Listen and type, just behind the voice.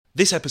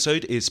This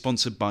episode is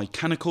sponsored by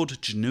Canaccord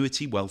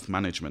Genuity Wealth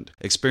Management,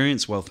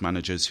 experienced wealth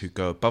managers who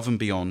go above and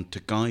beyond to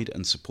guide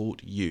and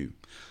support you.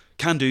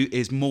 Can do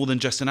is more than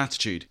just an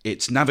attitude.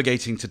 It's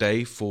navigating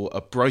today for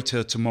a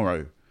brighter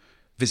tomorrow.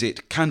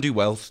 Visit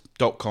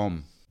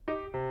candowealth.com.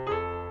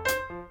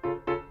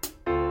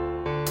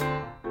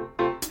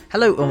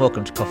 Hello and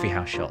welcome to Coffee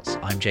House Shots.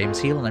 I'm James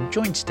Heal and I'm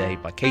joined today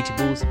by Katie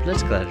Balls, the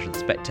political editor of The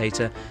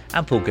Spectator,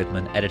 and Paul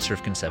Goodman, editor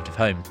of Conservative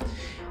Home.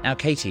 Now,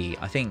 Katie,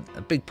 I think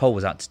a big poll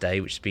was out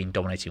today which has been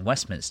dominating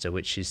Westminster,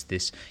 which is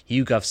this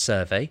YouGov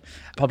survey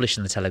published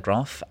in The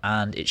Telegraph,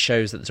 and it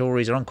shows that the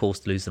Tories are on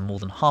course to lose more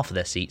than half of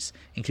their seats,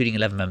 including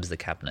 11 members of the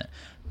Cabinet.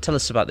 Tell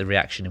us about the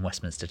reaction in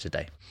Westminster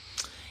today.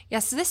 Yeah,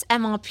 so this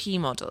MRP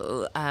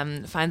model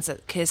finds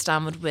that Keir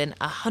Starmer would win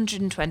a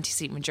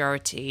 120-seat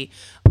majority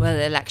were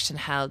the election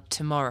held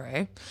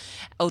tomorrow.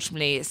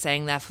 Ultimately, it's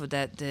saying, therefore,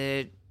 that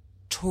the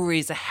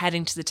Tories are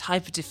heading to the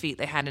type of defeat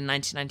they had in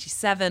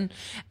 1997,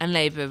 and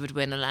Labour would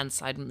win a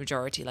landslide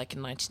majority like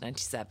in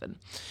 1997.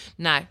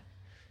 Now,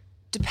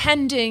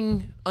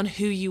 depending on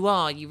who you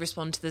are, you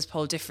respond to this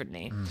poll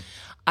differently.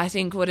 I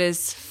think what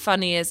is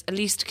funny is at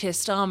least Keir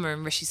Starmer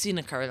and Rishi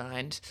Sunak are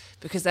aligned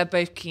because they're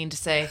both keen to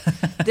say,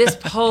 this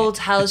poll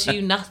tells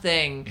you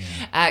nothing.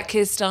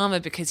 Keir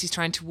Starmer because he's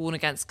trying to warn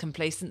against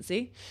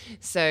complacency.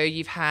 So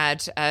you've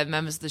had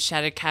members of the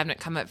shadow cabinet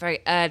come up very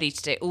early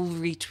today, all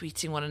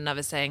retweeting one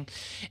another saying,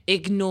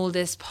 ignore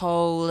this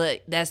poll,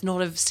 there's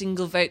not a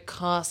single vote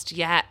cast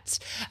yet,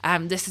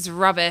 this is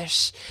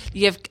rubbish.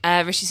 You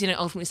have Rishi Sunak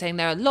ultimately saying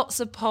there are lots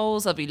of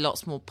polls, there'll be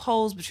lots more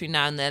polls between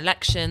now and the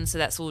election, so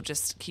let's all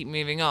just keep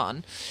moving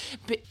on.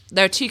 But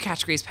there are two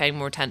categories paying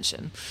more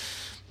attention.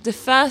 The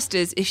first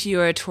is if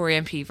you're a Tory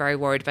MP very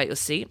worried about your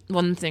seat.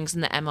 One of the things in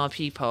the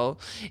MRP poll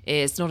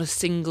is not a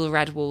single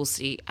red wall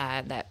seat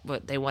that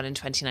what they won in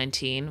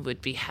 2019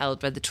 would be held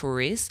by the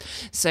Tories.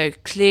 So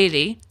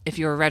clearly, if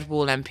you're a red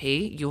wall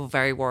MP, you're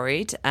very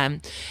worried.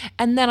 And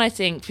then I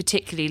think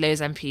particularly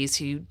those MPs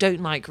who don't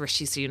like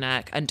Rishi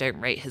Sunak and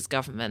don't rate his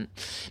government.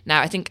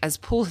 Now, I think as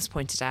Paul has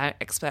pointed out,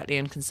 expertly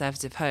in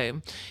Conservative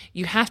Home,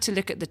 you have to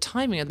look at the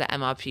timing of the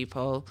MRP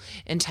poll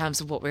in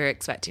terms of what we're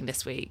expecting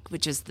this week,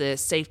 which is the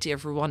safety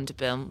of Rwanda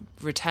bill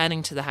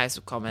returning to the House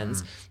of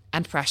Commons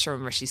and pressure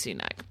on Rishi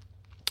Sunak.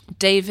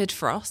 David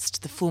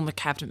Frost, the former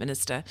cabinet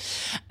minister,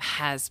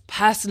 has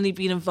personally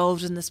been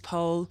involved in this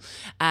poll.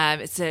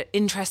 It's an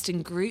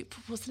interesting group.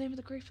 What's the name of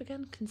the group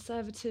again?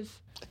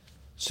 Conservative...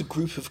 It's a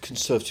group of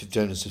Conservative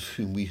donors of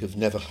whom we have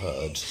never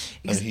heard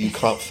and who you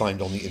can't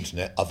find on the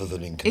internet other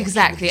than in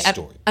connection with the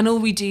story. And all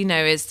we do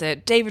know is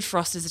that David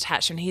Frost is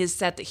attached, and he has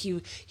said that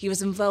he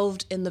was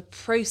involved in the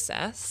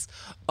process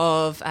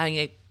of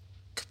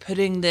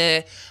putting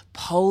the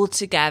poll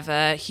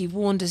together. He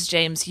warned us,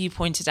 James, you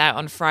pointed out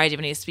on Friday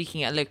when he was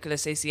speaking at a local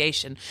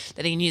association,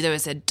 that he knew there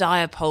was a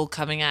dire poll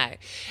coming out.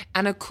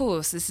 And of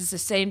course, this is the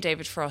same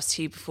David Frost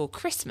who, before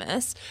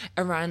Christmas,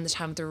 around the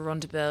time of the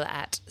Rwanda bill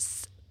at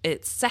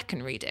its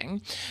second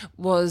reading,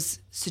 was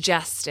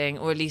suggesting,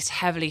 or at least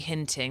heavily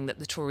hinting, that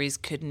the Tories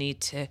could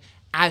need to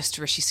oust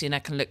Rishi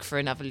Sunak and look for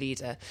another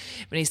leader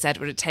when he said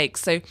what it takes.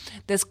 So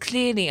there's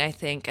clearly, I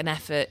think, an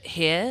effort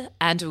here,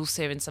 and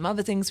also in some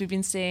other things we've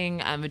been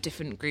seeing with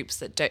different groups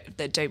that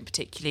don't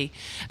particularly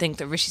think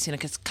that Rishi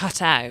Sunak is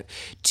cut out,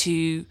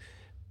 to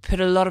put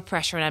a lot of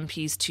pressure on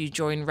MPs to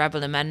join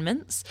rebel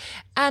amendments,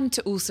 and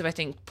to also, I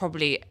think,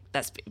 probably,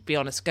 let's be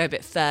honest, go a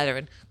bit further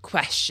and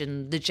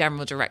question the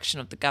general direction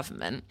of the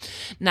government.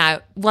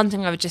 Now, one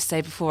thing I would just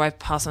say before I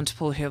pass on to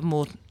Paul, who have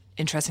more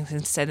interesting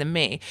things to say than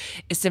me,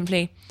 is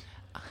simply,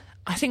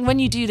 I think when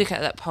you do look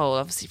at that poll,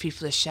 obviously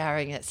people are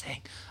sharing it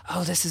saying,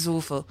 oh, this is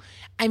awful.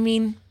 I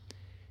mean,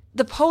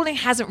 the polling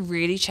hasn't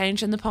really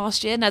changed in the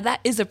past year. Now, that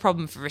is a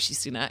problem for Rishi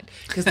Sunak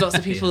because lots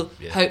of people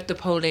hoped the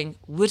polling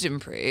would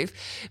improve.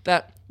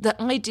 But the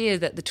idea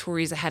that the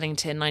Tories are heading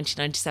to a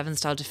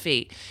 1997-style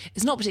defeat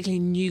is not a particularly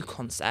new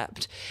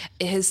concept.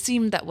 It has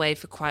seemed that way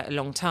for quite a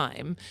long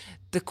time.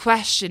 The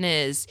question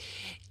is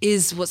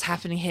what's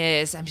happening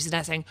here is MPs are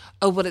now saying,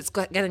 oh, well, it's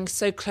getting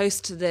so close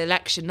to the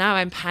election, now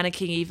I'm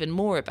panicking even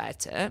more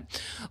about it?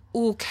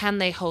 Or can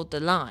they hold the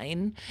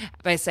line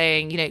by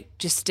saying,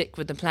 just stick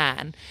with the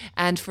plan?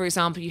 And, for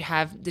example, you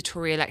have the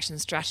Tory election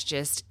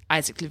strategist,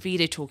 Isaac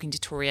Levido, talking to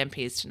Tory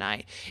MPs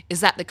tonight. Is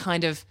that the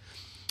kind of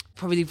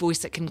probably voice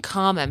that can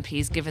calm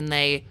MPs, given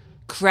they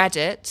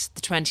credit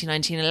the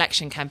 2019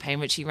 election campaign,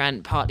 which he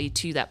ran partly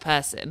to that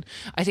person?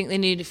 I think they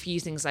need a few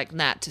things like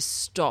that to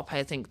stop,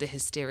 I think, the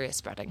hysteria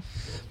spreading.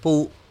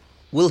 Paul,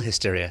 will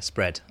hysteria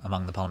spread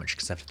among the Parliamentary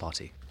Conservative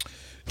Party?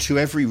 To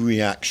every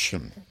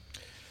reaction,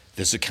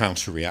 there's a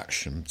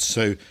counter-reaction.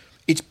 So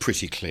it's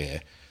pretty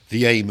clear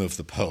the aim of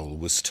the poll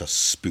was to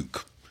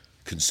spook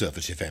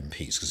Conservative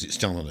MPs, because it's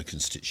done on a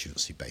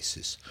constituency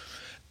basis,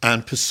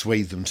 and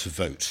persuade them to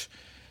vote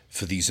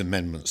for these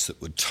amendments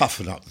that would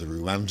toughen up the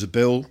Rwanda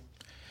bill.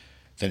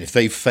 Then if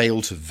they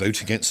fail to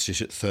vote against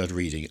it at third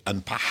reading,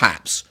 and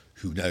perhaps,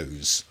 who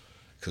knows,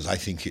 because I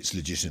think it's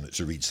legitimate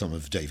to read some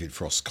of David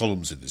Frost's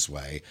columns in this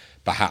way,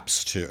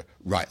 perhaps to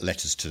write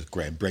letters to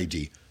Graham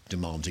Brady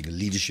demanding a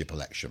leadership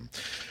election.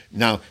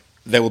 Now,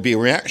 there will be a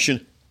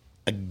reaction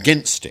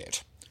against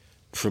it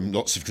from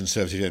lots of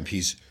Conservative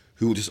MPs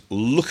who will just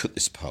look at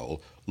this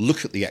poll,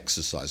 look at the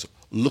exercise,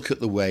 look at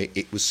the way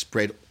it was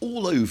spread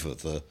all over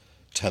the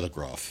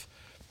Telegraph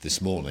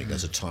this morning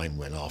at a time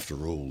when,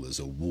 after all, there's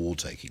a war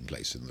taking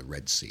place in the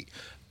Red Sea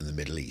and the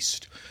Middle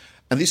East.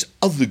 And this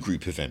other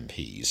group of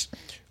MPs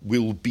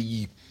will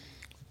be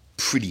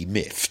pretty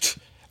miffed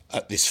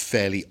at this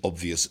fairly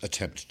obvious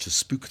attempt to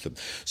spook them.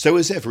 So,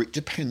 as ever, it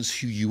depends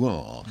who you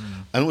are.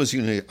 And always,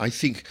 I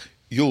think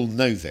you'll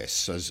know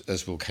this,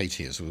 as will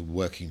Katie, as a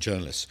working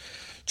journalist.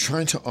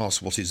 Trying to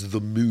ask what is the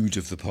mood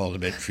of the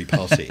parliamentary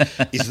party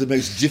is the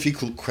most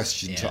difficult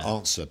question to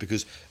answer,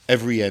 because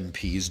every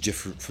MP is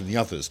different from the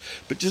others.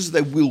 But just as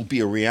there will be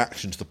a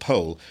reaction to the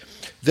poll,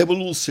 there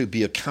will also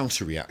be a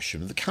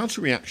counter-reaction. And the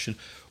counter-reaction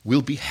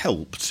will be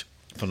helped,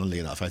 funnily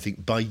enough, I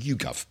think, by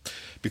YouGov,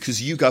 because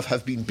YouGov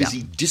have been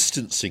busy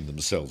distancing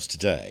themselves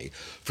today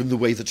from the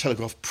way the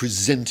Telegraph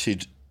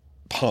presented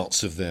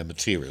parts of their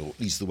material, at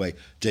least the way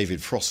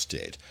David Frost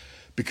did,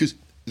 because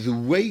the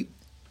way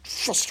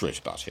Frost wrote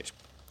about it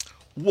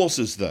was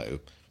as though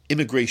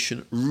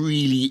immigration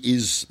really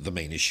is the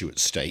main issue at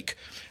stake,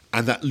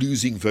 and that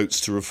losing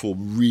votes to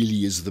reform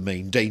really is the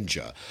main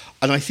danger.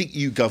 And I think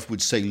YouGov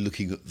would say,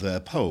 looking at their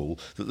poll,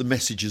 that the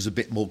message is a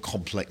bit more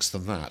complex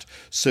than that.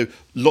 So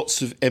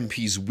lots of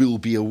MPs will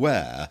be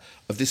aware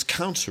of this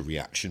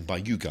counter-reaction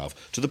by YouGov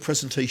to the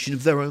presentation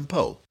of their own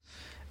poll.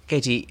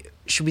 Katie,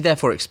 should we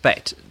therefore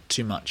expect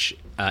too much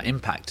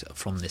impact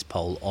from this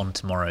poll on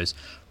tomorrow's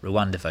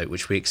Rwanda vote,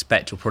 which we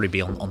expect will probably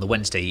be on the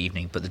Wednesday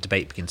evening, but the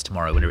debate begins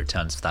tomorrow when it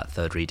returns for that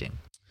third reading?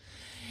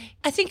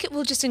 I think it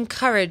will just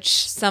encourage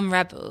some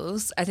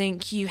rebels. I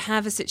think you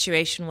have a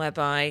situation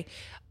whereby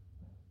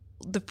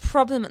the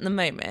problem at the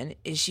moment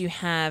is you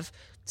have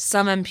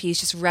some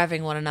MPs just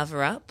revving one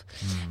another up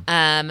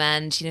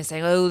and,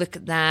 saying, oh, look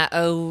at that,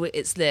 oh,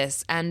 it's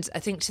this. And I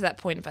think to that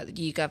point about the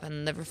YouGov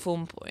and the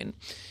reform point,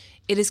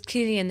 it is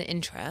clearly in the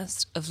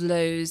interest of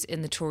those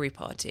in the Tory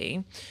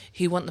party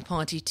who want the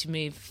party to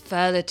move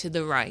further to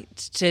the right,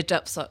 to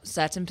adopt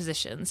certain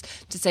positions,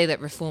 to say that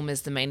reform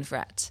is the main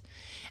threat.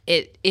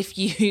 If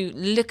you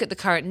look at the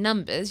current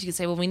numbers, you can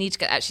say, well, we need to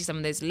get actually some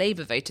of those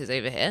Labour voters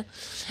over here.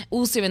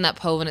 Also in that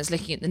poll, when it's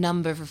looking at the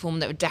number of reform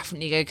that would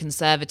definitely go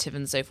Conservative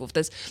and so forth,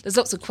 there's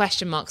lots of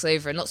question marks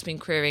over, and lots been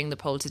querying the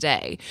poll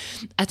today.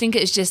 I think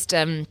it's just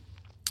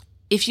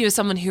if you were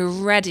someone who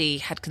already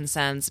had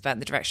concerns about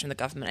the direction of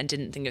the government and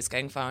didn't think it was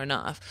going far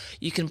enough,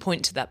 you can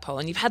point to that poll.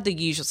 And you've had the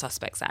usual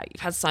suspects out.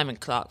 You've had Simon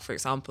Clarke, for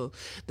example,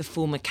 the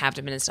former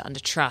cabinet minister under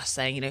Truss,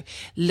 saying,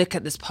 look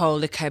at this poll,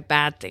 look how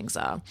bad things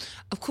are.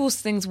 Of course,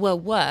 things were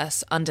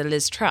worse under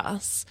Liz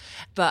Truss.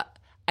 But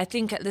I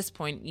think at this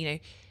point,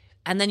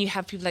 and then you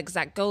have people like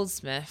Zach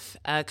Goldsmith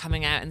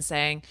coming out and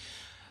saying,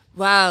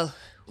 well,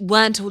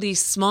 weren't all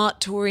these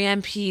smart Tory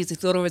MPs who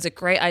thought it was a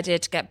great idea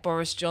to get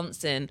Boris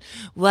Johnson,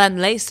 weren't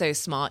they so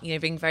smart,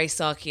 being very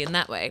sarky in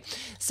that way?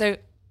 So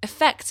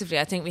effectively,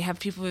 I think we have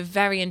people with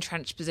very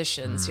entrenched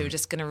positions who are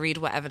just going to read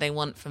whatever they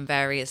want from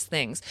various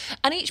things.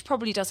 And each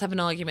probably does have an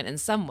argument in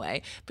some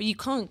way, but you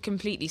can't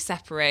completely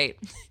separate,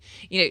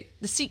 the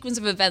sequence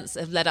of events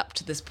that have led up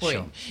to this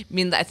point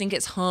mean that I think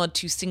it's hard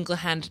to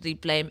single-handedly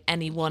blame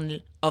any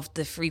one of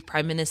the three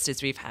prime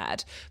ministers we've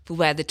had for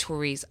where the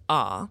Tories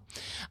are.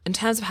 In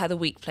terms of how the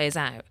week plays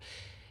out,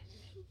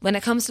 when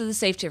it comes to the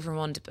Safety of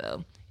Rwanda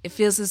bill, it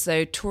feels as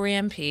though Tory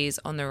MPs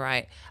on the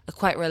right are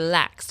quite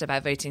relaxed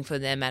about voting for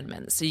the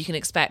amendments. So you can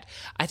expect,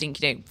 I think,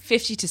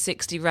 50 to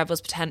 60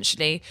 rebels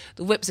potentially.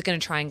 The Whips are going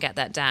to try and get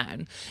that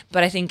down.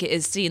 But I think it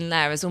is seen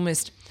there as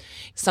almost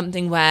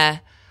something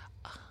where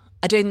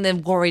I don't think they're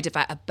worried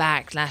about a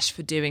backlash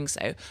for doing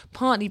so,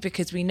 partly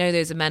because we know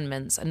those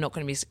amendments are not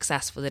going to be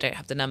successful. They don't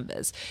have the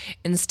numbers.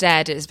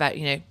 Instead, it's about,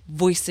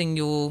 voicing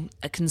your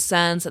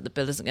concerns that the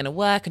bill isn't going to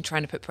work and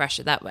trying to put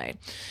pressure that way.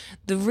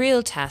 The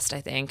real test,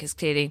 I think, is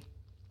clearly,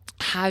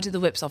 how do the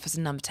Whips Office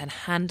and Number 10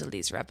 handle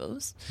these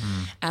rebels?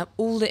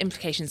 All the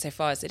implications so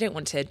far is they don't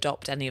want to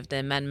adopt any of the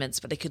amendments,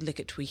 but they could look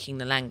at tweaking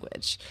the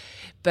language.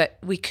 But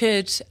we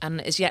could,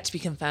 and it's yet to be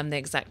confirmed the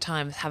exact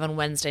time, have on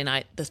Wednesday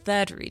night the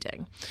third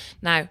reading.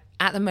 Now,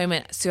 at the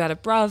moment, Suada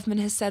Braverman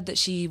has said that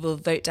she will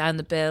vote down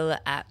the bill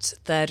at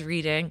third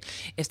reading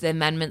if the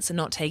amendments are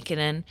not taken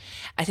in.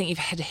 I think you've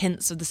had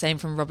hints of the same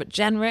from Robert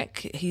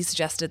Jenrick. He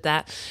suggested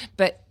that.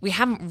 But we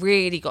haven't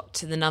really got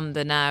to the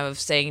number now of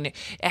saying, it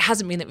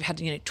hasn't been that we've had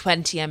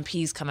 20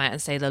 MPs come out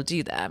and say they'll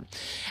do that.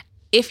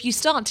 If you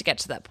start to get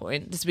to that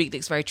point, this week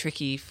looks very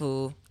tricky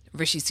for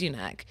Rishi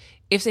Sunak.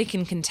 If they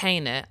can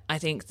contain it, I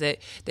think that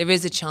there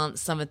is a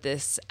chance some of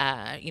this,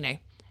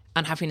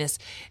 unhappiness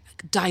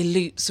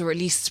dilutes or at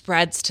least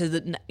spreads to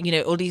the,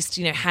 or at least,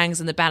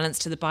 hangs in the balance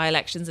to the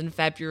by-elections in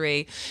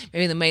February,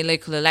 maybe the May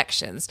local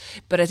elections.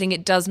 But I think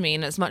it does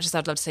mean, as much as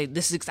I'd love to say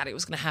this is exactly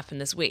what's going to happen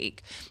this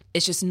week,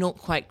 it's just not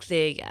quite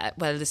clear yet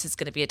whether this is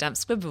going to be a damp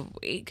squib of a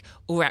week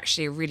or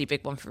actually a really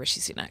big one for Rishi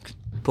Sunak.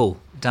 Paul,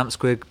 damp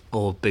squib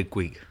or big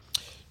week?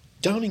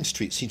 Downing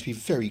Street seem to be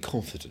very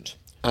confident,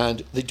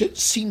 and they don't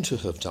seem to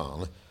have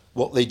done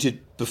what they did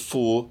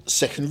before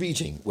second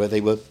reading, where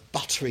they were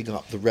buttering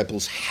up the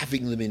rebels,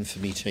 having them in for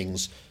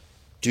meetings.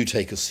 Do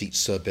take a seat,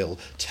 Sir Bill.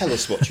 Tell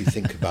us what you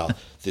think about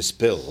this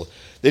bill.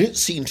 They don't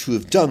seem to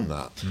have done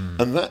that,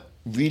 and that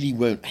really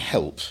won't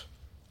help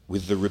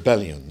with the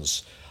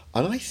rebellions.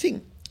 And I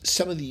think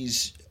some of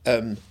these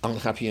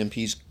unhappy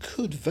MPs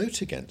could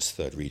vote against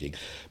third reading,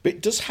 but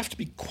it does have to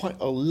be quite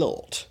a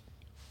lot,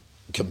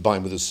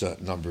 combined with a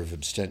certain number of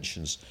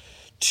abstentions,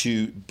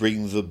 to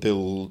bring the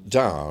bill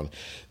down.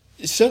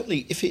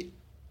 Certainly, if it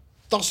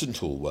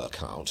doesn't all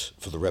work out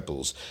for the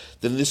rebels,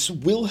 then this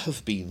will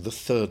have been the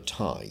third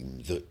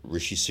time that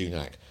Rishi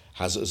Sunak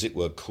has, as it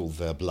were, called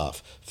their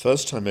bluff.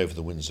 First time over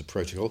the Windsor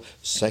Protocol,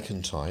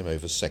 second time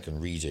over second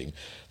reading,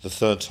 the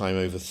third time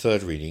over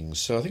third reading.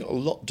 So I think a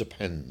lot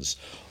depends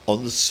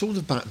on the sort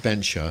of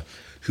backbencher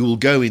who will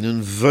go in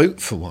and vote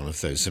for one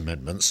of those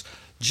amendments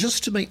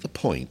just to make the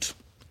point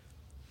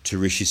to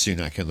Rishi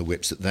Sunak and the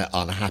whips that they're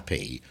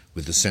unhappy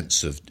with the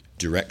sense of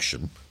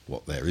direction,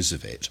 what there is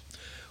of it.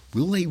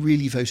 Will they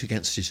really vote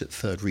against it at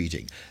third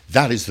reading?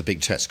 That is the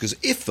big test, because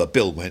if the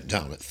bill went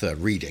down at third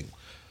reading,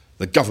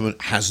 the government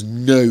has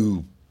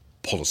no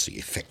policy,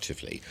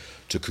 effectively,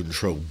 to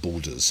control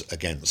borders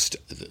against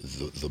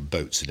the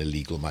boats and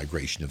illegal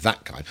migration of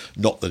that kind.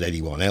 Not that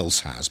anyone else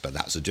has, but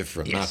that's a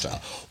different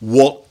matter.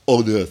 What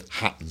on earth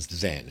happens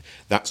then?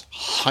 That's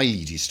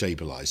highly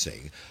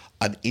destabilising.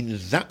 And in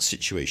that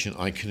situation,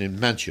 I can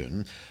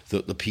imagine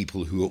that the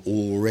people who are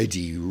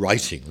already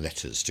writing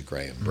letters to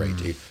Graham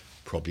Brady,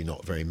 probably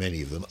not very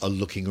many of them, are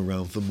looking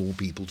around for more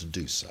people to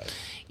do so.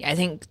 Yeah, I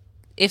think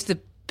if the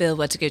bill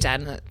were to go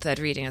down at third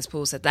reading, as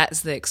Paul said,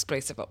 that's the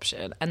explosive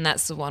option. And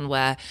that's the one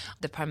where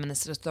the Prime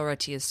Minister's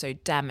authority is so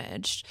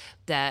damaged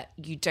that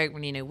you don't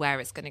really know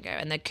where it's going to go.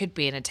 And there could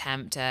be an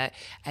attempt at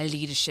a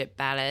leadership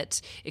ballot.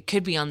 It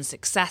could be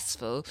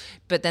unsuccessful.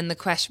 But then the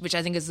question, which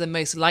I think is the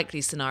most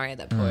likely scenario at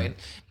that point,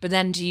 but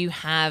then do you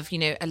have,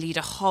 a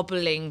leader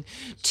hobbling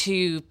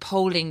to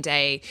polling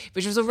day,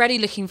 which was already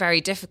looking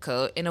very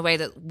difficult in a way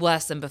that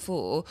worse than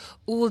before.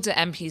 All the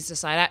MPs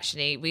decide,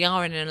 actually, we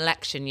are in an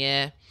election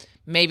year.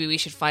 Maybe we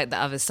should fight the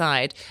other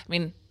side. I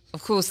mean,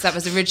 of course, that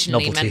was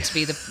originally meant to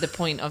be the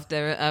point of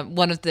the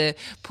one of the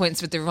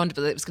points with the Rwanda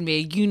bill. It was going to be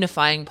a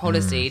unifying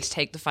policy to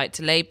take the fight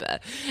to Labour.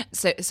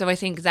 So I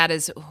think that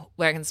is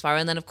where it can spiral.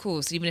 And then, of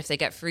course, even if they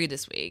get through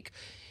this week,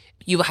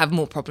 you will have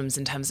more problems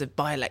in terms of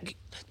by-elect.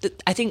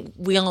 I think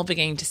we are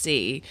beginning to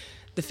see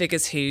the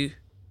figures who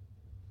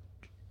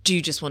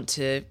do just want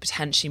to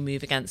potentially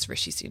move against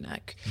Rishi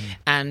Sunak.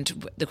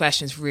 And the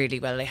question is really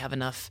whether they have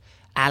enough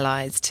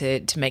allies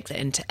to make that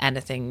into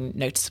anything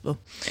noticeable.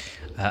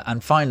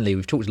 And finally,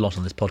 we've talked a lot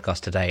on this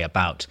podcast today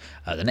about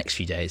the next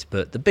few days,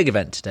 but the big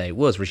event today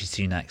was Rishi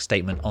Sunak's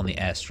statement on the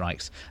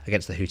airstrikes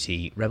against the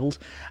Houthi rebels.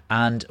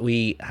 And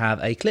we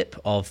have a clip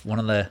of one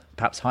of the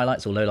perhaps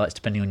highlights or lowlights,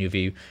 depending on your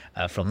view,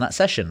 from that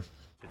session.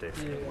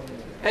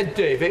 Ed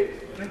Davey.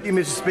 Thank you,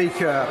 Mr.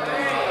 Speaker.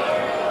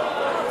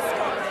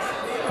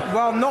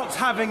 While not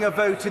having a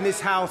vote in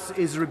this House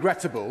is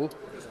regrettable,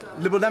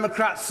 Liberal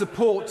Democrats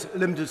support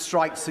limited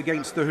strikes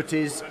against the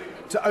Houthis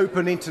to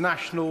open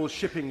international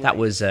shipping lanes. That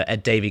was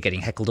Ed Davey getting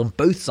heckled on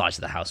both sides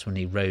of the House when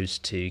he rose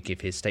to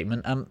give his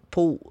statement.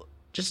 Paul,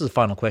 just as a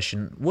final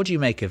question, what do you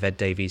make of Ed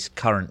Davey's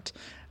current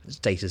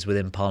status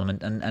within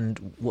Parliament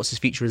and what's his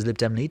future as Lib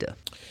Dem leader?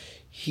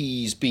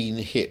 He's been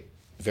hit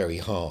very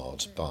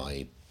hard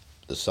by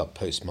the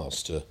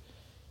sub-postmaster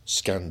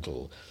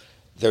scandal.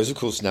 There is, of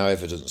course, now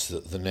evidence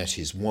that the net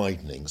is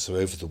widening, so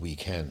over the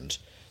weekend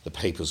the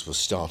papers were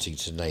starting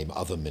to name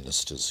other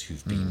ministers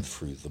who've been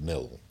through the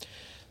mill.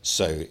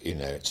 So,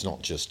 it's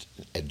not just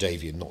Ed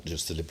Davey and not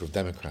just the Liberal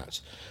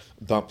Democrats.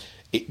 But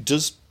it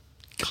does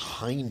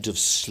kind of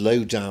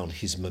slow down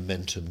his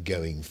momentum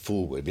going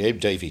forward. Ed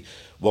Davey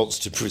wants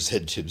to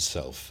present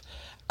himself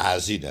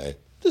as,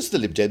 as the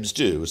Lib Dems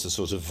do, as the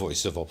sort of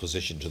voice of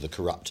opposition to the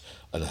corrupt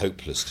and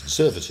hopeless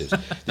Conservatives.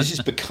 This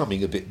is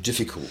becoming a bit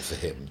difficult for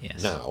him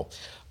now.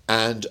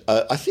 And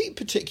I think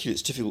particularly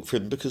it's difficult for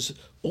him because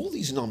all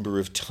these number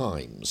of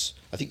times,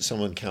 I think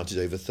someone counted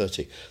over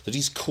 30, that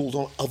he's called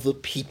on other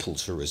people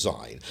to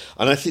resign.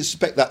 And I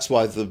suspect that's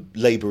why the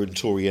Labour and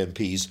Tory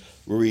MPs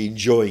were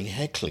enjoying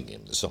heckling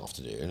him this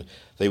afternoon.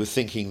 They were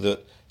thinking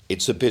that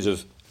it's a bit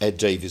of Ed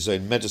Davey's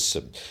own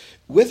medicine.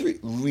 Whether it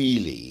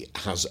really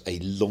has a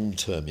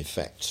long-term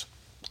effect,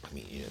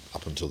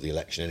 up until the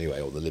election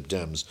anyway, or the Lib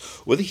Dems,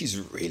 whether he's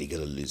really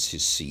going to lose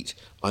his seat,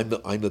 I'm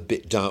a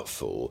bit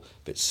doubtful,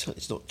 but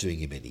it's not doing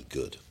him any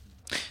good.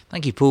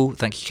 Thank you, Paul.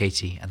 Thank you,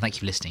 Katie. And thank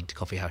you for listening to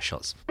Coffee House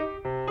Shots.